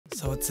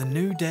So it's a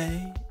new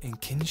day,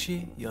 and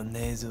Kenshi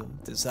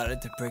Yonezu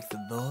decided to break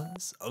the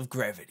laws of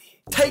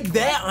gravity. Take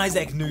that,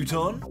 Isaac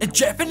Newton! A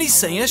Japanese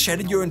singer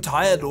shattered your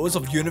entire laws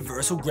of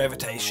universal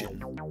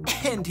gravitation.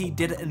 And he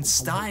did it in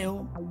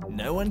style.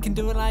 No one can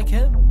do it like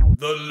him.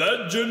 The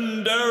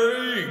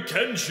legendary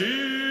Kenshi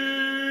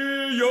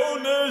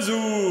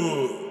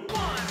Yonezu!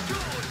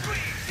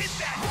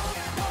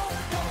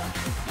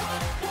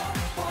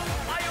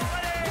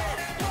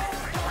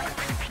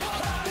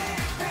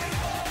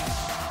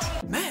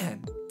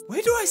 Man,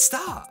 where do I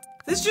start?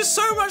 There's just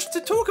so much to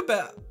talk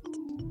about.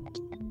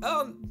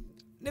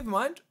 Never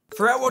mind.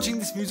 Throughout watching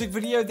this music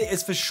video, there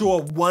is for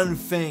sure one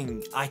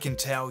thing I can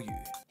tell you.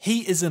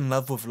 He is in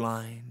love with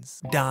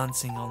lines,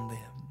 dancing on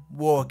them,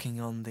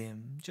 walking on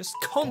them, just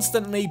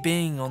constantly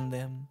being on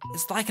them.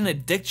 It's like an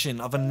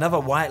addiction of another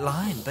white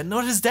line, but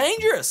not as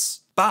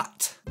dangerous.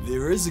 But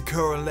there is a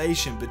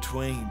correlation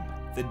between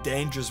the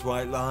dangerous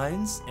white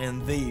lines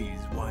and these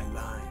white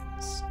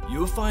lines.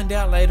 You'll find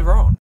out later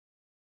on.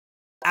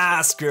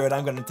 Ah, screw it,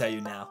 I'm gonna tell you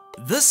now.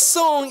 This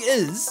song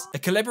is a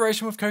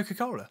collaboration with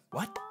Coca-Cola.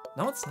 What?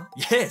 No, it's not.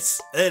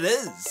 Yes, it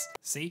is.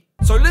 See?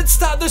 So let's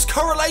start this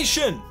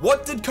correlation.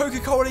 What did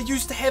Coca-Cola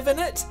used to have in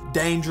it?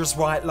 Dangerous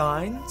white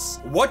lines.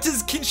 What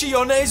is Kenshi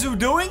Yonezu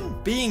doing?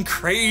 Being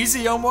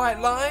crazy on white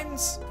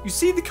lines. You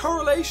see the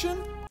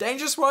correlation?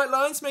 Dangerous white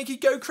lines make you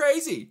go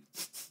crazy.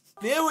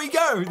 There we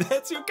go,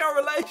 that's your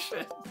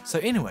correlation. So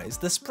anyways,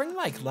 the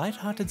spring-like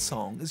light-hearted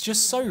song is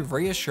just so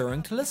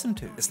reassuring to listen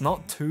to. It's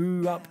not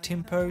too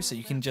up-tempo, so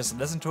you can just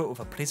listen to it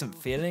with a pleasant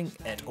feeling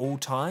at all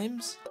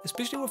times,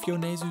 especially with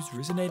Yonezu's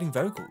resonating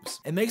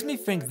vocals. It makes me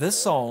think this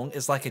song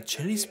is like a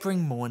chilly spring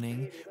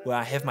morning where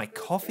I have my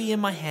coffee in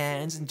my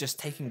hands and just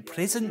taking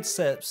pleasant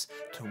sips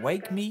to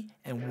wake me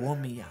and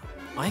warm me up.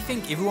 I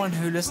think everyone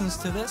who listens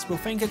to this will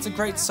think it's a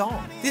great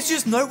song. There's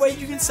just no way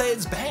you can say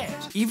it's bad.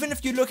 Even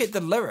if you look at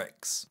the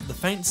lyrics, the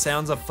faint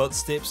sounds of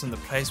footsteps in the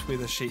place where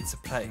the sheets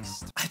are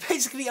placed. I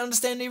basically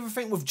understand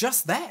everything with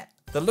just that.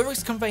 The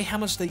lyrics convey how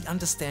much they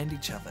understand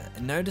each other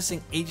and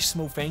noticing each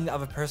small thing the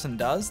other person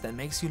does that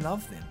makes you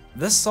love them.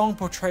 This song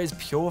portrays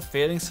pure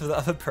feelings for the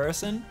other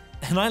person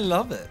and I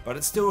love it, but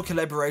it's still a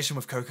collaboration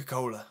with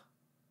Coca-Cola.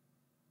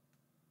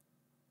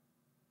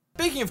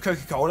 Speaking of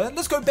Coca-Cola,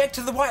 let's go back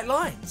to the white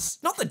lines.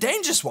 Not the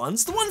dangerous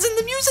ones, the ones in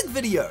the music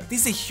video.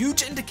 There's a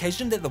huge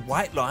indication that the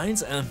white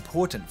lines are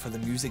important for the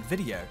music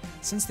video,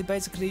 since they're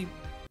basically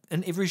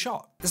in every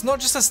shot. It's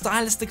not just a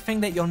stylistic thing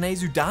that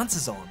Yonezu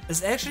dances on,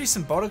 it's actually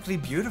symbolically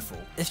beautiful.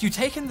 If you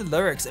take in the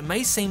lyrics, it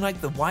may seem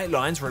like the white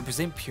lines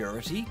represent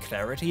purity,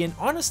 clarity, and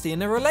honesty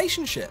in a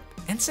relationship.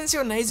 And since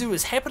Yonezu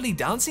is happily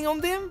dancing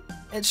on them,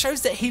 it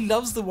shows that he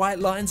loves the white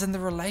lines in the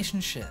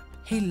relationship.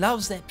 He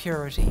loves that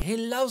purity, he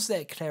loves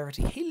that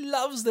clarity, he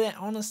loves that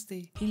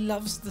honesty, he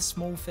loves the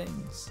small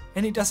things.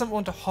 And he doesn't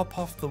want to hop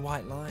off the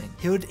white line.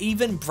 He would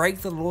even break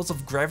the laws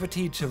of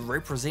gravity to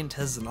represent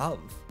his love.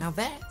 Now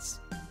that's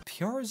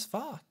pure as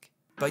fuck.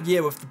 But yeah,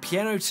 with the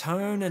piano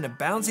tone and a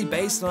bouncy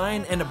bass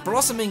line and a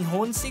blossoming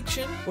horn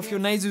section, with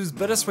Yonezu's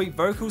bittersweet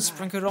vocals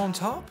sprinkled on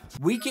top,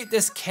 we get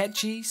this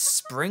catchy,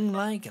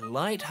 spring-like,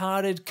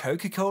 light-hearted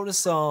Coca-Cola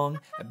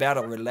song about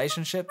a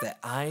relationship that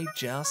I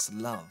just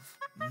love.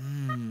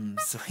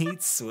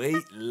 Sweet,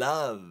 sweet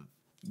love.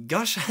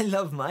 Gosh, I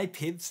love my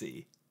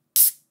Pepsi.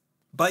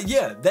 But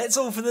yeah, that's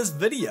all for this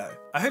video.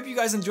 I hope you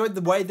guys enjoyed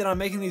the way that I'm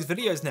making these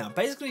videos now,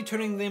 basically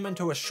turning them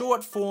into a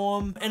short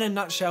form, in a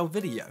nutshell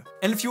video.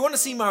 And if you want to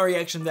see my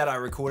reaction that I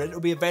recorded,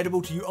 it'll be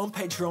available to you on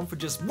Patreon for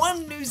just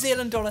 $1 New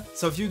Zealand dollar.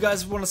 So if you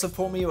guys want to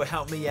support me or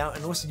help me out,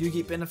 and also you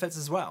get benefits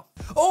as well.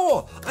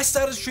 Oh, I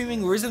started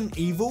streaming Resident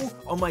Evil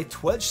on my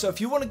Twitch, so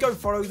if you want to go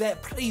follow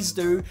that, please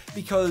do,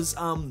 because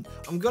I'm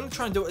gonna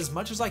try and do it as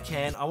much as I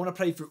can. I want to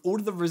play through all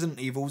of the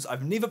Resident Evils.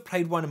 I've never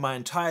played one in my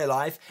entire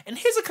life, and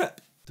here's a clip.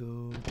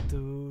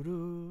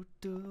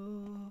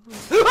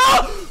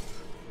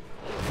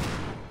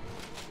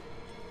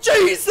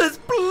 Jesus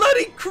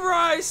bloody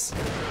Christ!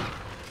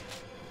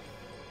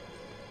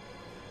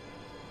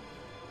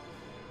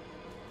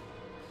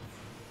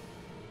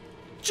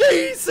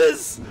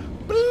 Jesus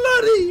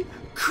bloody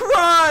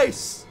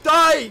Christ!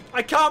 Die!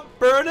 I can't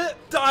burn it!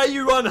 Die,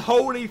 you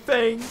unholy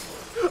thing!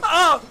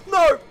 Ah,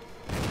 no!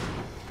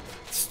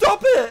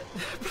 Stop it!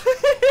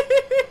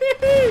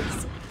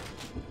 Please!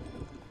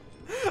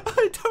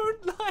 I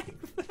don't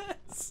like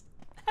this.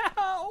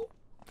 Help!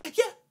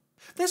 Yeah,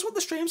 that's what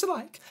the streams are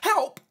like.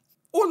 Help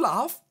or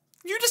laugh,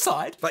 you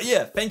decide. But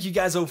yeah, thank you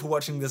guys all for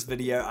watching this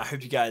video. I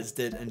hope you guys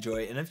did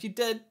enjoy it, and if you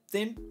did,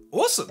 then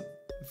awesome.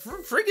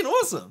 Freaking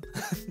awesome.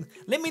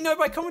 Let me know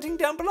by commenting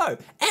down below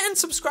and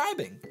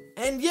subscribing.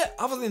 And yeah,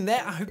 other than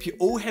that, I hope you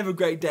all have a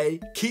great day.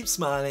 Keep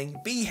smiling,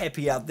 be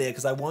happy out there,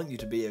 because I want you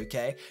to be,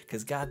 okay?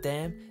 Because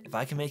goddamn, if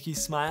I can make you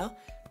smile,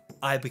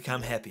 I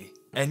become happy.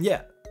 And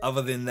yeah,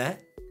 other than that,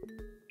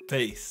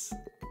 peace.